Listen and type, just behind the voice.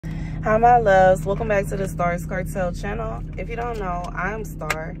Hi my loves, welcome back to the Starscartel channel. If you don't know, I'm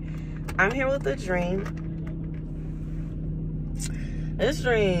Star. I'm here with a dream. This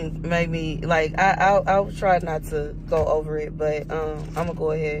dream made me like I'll try not to go over it, but I'm gonna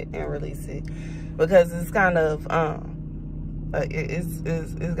go ahead and release it because it's kind of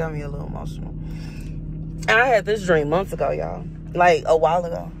it's got me a little emotional. And I had this dream months ago, y'all, like a while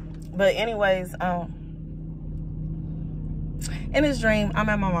ago. But anyways, in this dream, I'm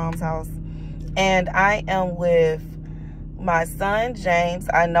at my mom's house and I am with my son, James.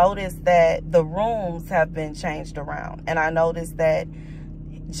 I noticed that the rooms have been changed around, and I noticed that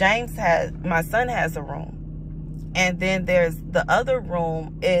my son has a room, and then there's the other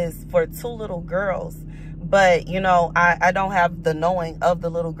room is for two little girls. But, you know, I don't have the knowing of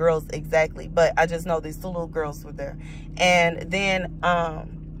the little girls exactly, but I just know these two little girls were there. And then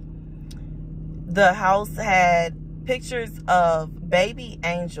the house had pictures of baby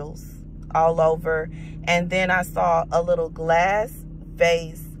angels all over, and then I saw a little glass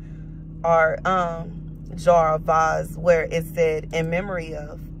vase or jar or vase where it said "in memory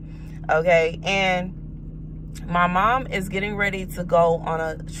of." Okay, and my mom is getting ready to go on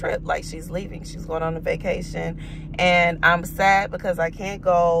a trip, like she's leaving, she's going on a vacation, and I'm sad because I can't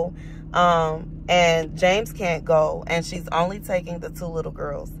go, and James can't go, and she's only taking the two little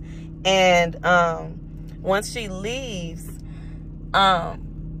girls. And once she leaves,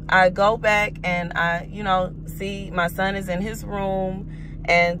 I go back and I, you know, see my son is in his room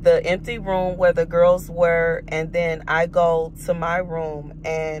and the empty room where the girls were, and then I go to my room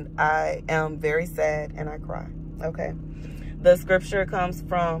and I am very sad and I cry. Okay, the scripture comes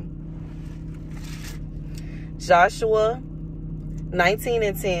from Joshua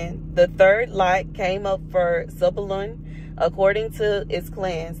 19:10. The third lot came up for Zebulun according to its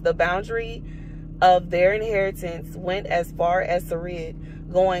clans. The boundary of their inheritance went as far as Sarid.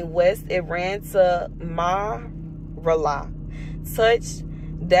 Going west, it ran to Maralah, touched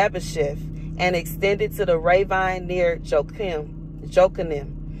Dabasheth, and extended to the ravine near Jokanim.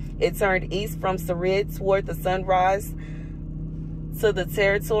 It turned east from Sarid toward the sunrise to the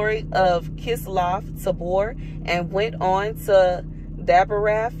territory of Kisloth Tabor, and went on to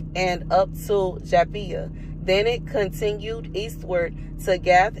Dabarath and up to Jabeah. Then it continued eastward to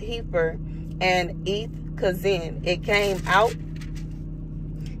Gath Hefer and Eth Kazin. It came out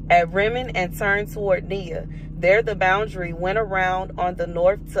at Rimmon and turned toward Nia. There the boundary went around on the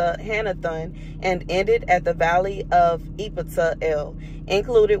north to Hanathon and ended at the valley of Epatael.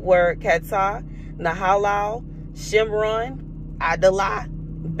 Included were Katah, Nahalal, Shimron, Adalah,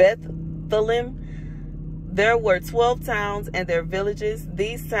 Bethalim. There were 12 towns and their villages.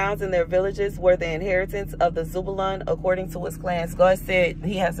 These towns and their villages were the inheritance of the Zebulun according to his clans. God said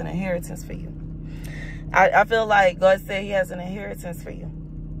he has an inheritance for you. I feel like God said he has an inheritance for you.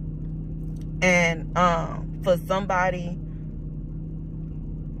 And for somebody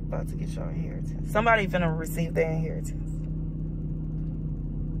about to get your inheritance, somebody finna receive their inheritance,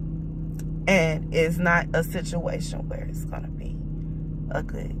 and it's not a situation where it's gonna be a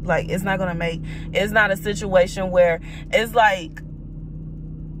good, like, it's not gonna make, it's not a situation where it's like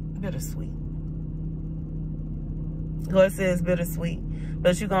bittersweet. God says bittersweet,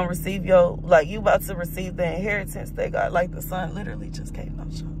 but you're gonna receive your, like, you about to receive the inheritance that God, like the sun literally just came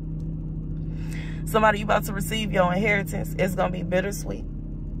out. Somebody, you about to receive your inheritance. It's gonna be bittersweet,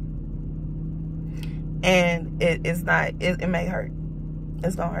 and it's not. It may hurt.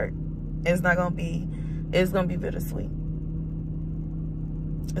 It's gonna hurt. It's not gonna be. It's gonna be bittersweet.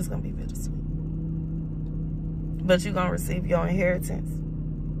 It's gonna be bittersweet. But you're gonna receive your inheritance.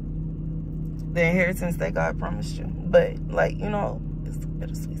 The inheritance that God promised you. But, like, you know, it's a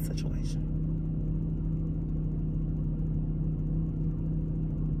bittersweet situation.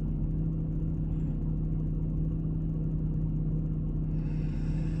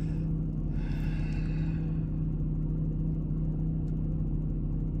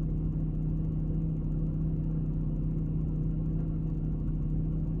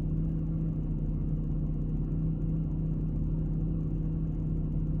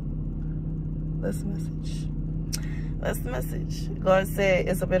 That's the message. God said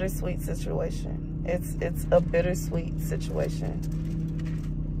it's a bittersweet situation. It's a bittersweet situation.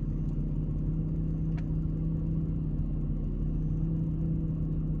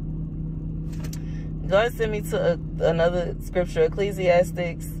 God sent me to another scripture,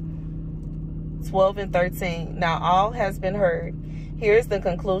 Ecclesiastes 12:13. Now all has been heard. Here's the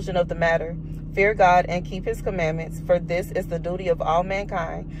conclusion of the matter. Fear God and keep his commandments, for this is the duty of all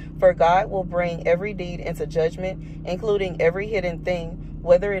mankind. For God will bring every deed into judgment, including every hidden thing,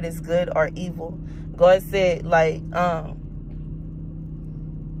 whether it is good or evil. God said, like,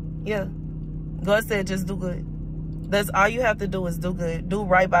 Yeah. God said just do good. That's all you have to do is do good. Do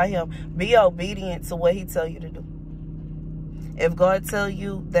right by him. Be obedient to what he tell you to do. If God tell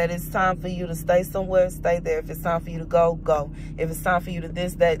you that it's time for you to stay somewhere, stay there. If it's time for you to go, go. If it's time for you to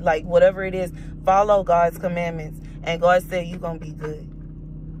this, that, like whatever it is, follow God's commandments. And God said you're going to be good.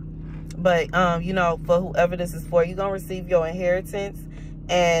 But, you know, for whoever this is for, you're going to receive your inheritance.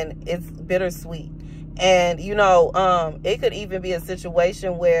 And it's bittersweet. And, you know, it could even be a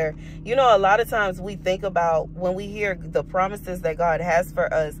situation where, you know, a lot of times we think about when we hear the promises that God has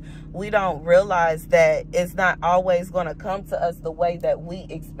for us, we don't realize that it's not always going to come to us the way that we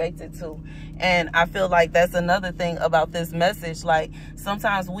expect it to. And I feel like that's another thing about this message. Like,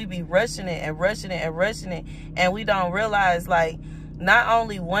 sometimes we be rushing it and rushing it and rushing it. And we don't realize, like, not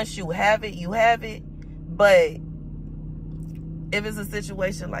only once you have it, but if it's a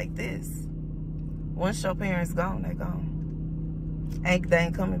situation like this, once your parents gone, they're gone. They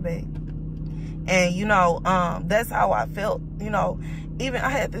ain't coming back. And, you know, that's how I felt. You know, even I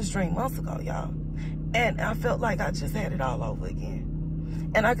had this dream months ago, y'all. And I felt like I just had it all over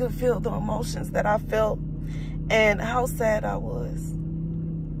again. And I could feel the emotions that I felt and how sad I was.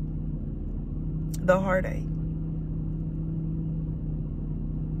 The heartache.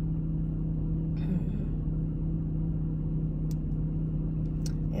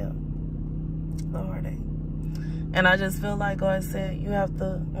 Yeah. The heartache. And I just feel like God said you have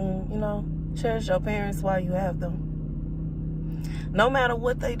to, you know, cherish your parents while you have them. No matter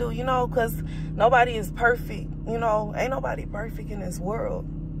what they do, you know, because nobody is perfect. You know, ain't nobody perfect in this world.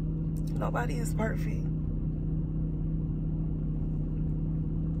 Nobody is perfect.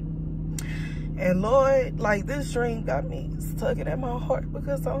 And Lord, like, this dream got me tugging at my heart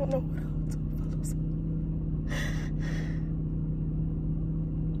because I don't know what I'll do.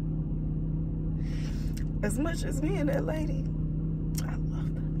 As much as me and that lady, I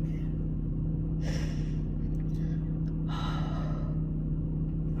love that man.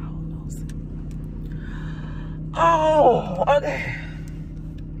 Oh, okay.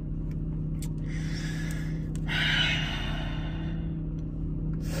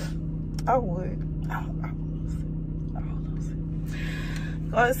 I would. I would lose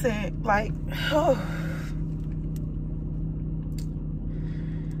it. God said, like, oh,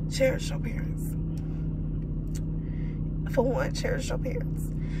 cherish your parents. For one, cherish your parents.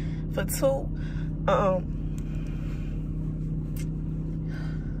 For two,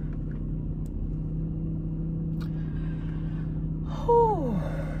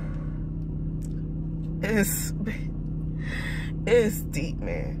 it's deep,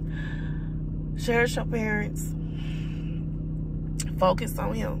 man. Cherish your parents. Focus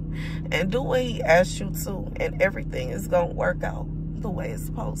on him. And do what he asks you to. And everything is going to work out the way it's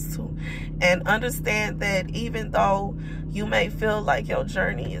supposed to. And understand that even though you may feel like your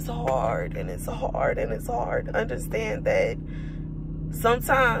journey is hard and it's hard and it's hard, understand that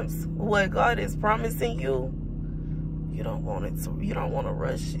sometimes what God is promising you, you don't want to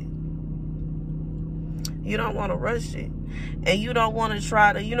rush it. You don't want to rush it. And you don't want to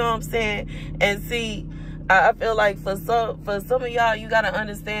try to, you know what I'm saying? And see, I feel like for some of y'all, you got to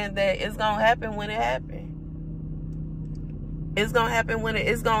understand that it's going to happen when it happens. It's going to happen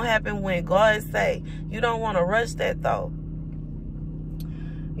when God say. You don't want to rush that, though.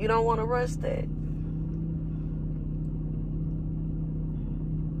 You don't want to rush that.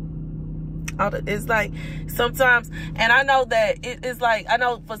 It's like sometimes, and I know that it's like, I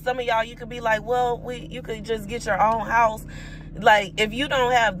know for some of y'all, you could be like, well, you could just get your own house. Like, if you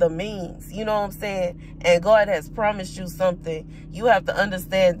don't have the means, you know what I'm saying, and God has promised you something, you have to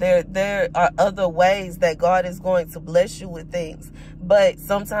understand there are other ways that God is going to bless you with things. But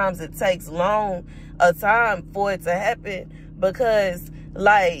sometimes it takes long a time for it to happen because,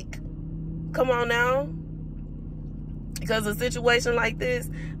 like, come on now. Because a situation like this,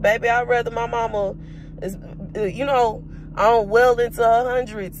 baby, I'd rather my mama is, you know, on well into her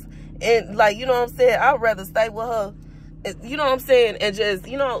hundreds. And, like, you know what I'm saying? I'd rather stay with her, you know what I'm saying? And just,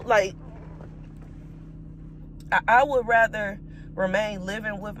 you know, like, I would rather remain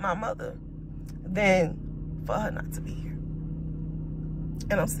living with my mother than for her not to be here.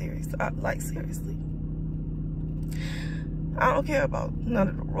 And I'm serious. Like, seriously. I don't care about none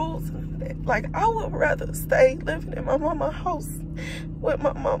of the rules and that. Like, I would rather stay living in my mama's house with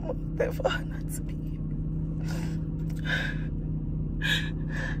my mama than for her not to be here.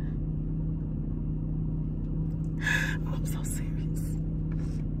 I'm so serious.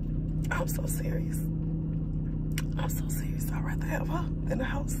 I'm so serious. I'm so serious. I'd rather have her than the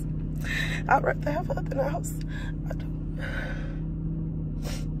house. I'd rather have her than the house. I do.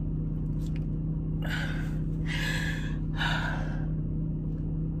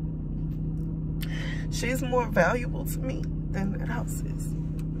 She's more valuable to me than that house is.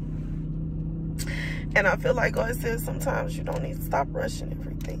 And I feel like God says sometimes you don't need to stop rushing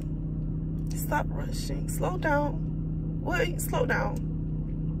everything. Stop rushing. Slow down. Wait, slow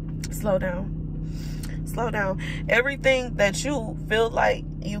down. Slow down. Slow down. Everything that you feel like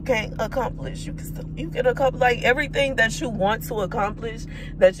you can't accomplish, you can accomplish. Like everything that you want to accomplish,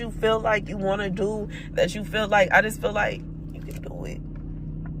 that you feel like you want to do, that you feel like, I just feel like you can do it.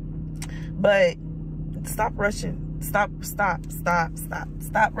 But stop rushing. Stop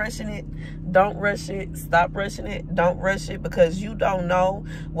rushing it. Don't rush it. Stop rushing it. Don't rush it, because you don't know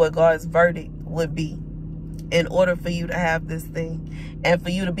what God's verdict would be in order for you to have this thing, and for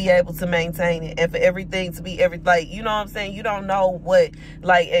you to be able to maintain it, and for everything to be like, you know what I'm saying? You don't know what,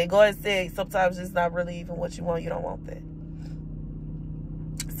 like, and God said sometimes it's not really even what you want. You don't want that.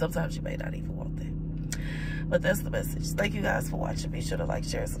 Sometimes you may not even want that. But that's the message. Thank you guys for watching. Be sure to like,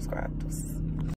 share, and subscribe.